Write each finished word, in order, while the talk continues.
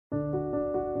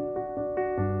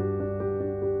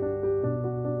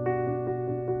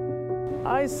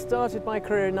I started my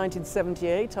career in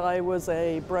 1978. I was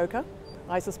a broker.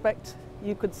 I suspect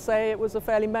you could say it was a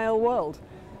fairly male world.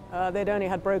 They'd only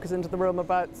had brokers into the room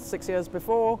about 6 years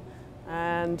before,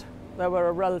 and there were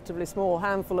a relatively small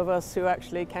handful of us who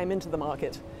actually came into the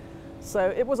market. So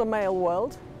it was a male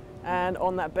world, and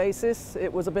on that basis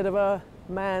it was a bit of a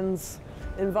man's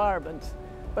environment.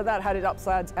 But that had its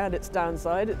upsides and its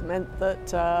downside. It meant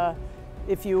that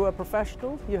if you were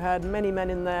professional, you had many men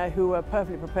in there who were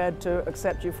perfectly prepared to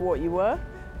accept you for what you were.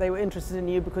 They were interested in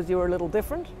you because you were a little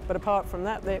different, but apart from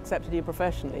that, they accepted you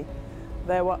professionally.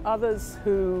 There were others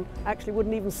who actually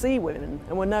wouldn't even see women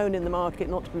and were known in the market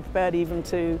not to be prepared even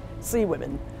to see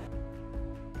women.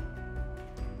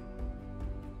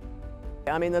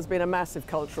 I mean, there's been a massive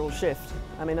cultural shift.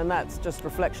 I mean, and that's just a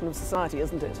reflection of society,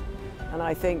 isn't it? And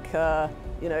I think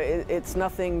you know, it's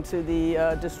nothing to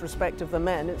the disrespect of the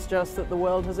men, it's just that the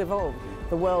world has evolved.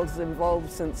 The world has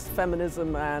evolved since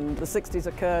feminism and the 60s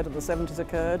occurred and the 70s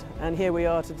occurred, and here we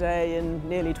are today in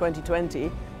nearly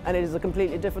 2020, and it is a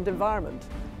completely different environment.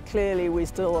 Clearly we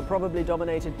still are probably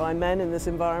dominated by men in this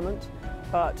environment,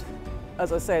 but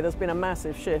as I say, there's been a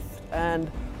massive shift,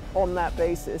 and on that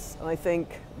basis I think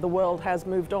the world has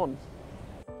moved on.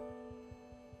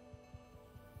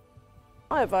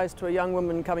 My advice to a young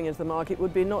woman coming into the market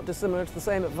would be not dissimilar to the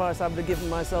same advice I would have given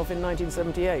myself in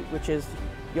 1978, which is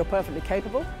you're perfectly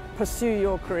capable, pursue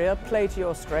your career, play to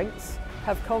your strengths,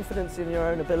 have confidence in your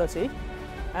own ability,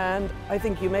 and I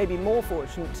think you may be more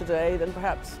fortunate today than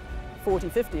perhaps 40,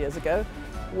 50 years ago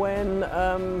when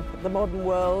the modern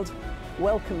world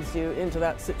welcomes you into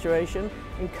that situation,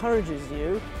 encourages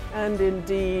you, and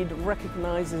indeed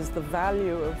recognises the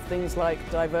value of things like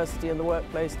diversity in the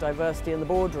workplace, diversity in the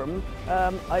boardroom.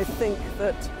 I think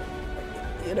that,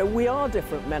 you know, we are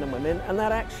different men and women, and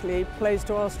that actually plays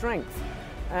to our strength.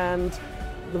 And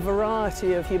the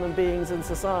variety of human beings in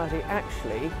society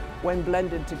actually, when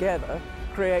blended together,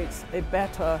 creates a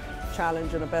better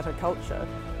challenge and a better culture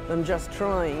than just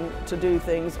trying to do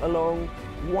things along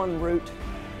one route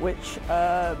which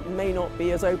may not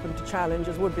be as open to challenge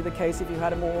as would be the case if you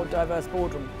had a more diverse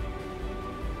boardroom.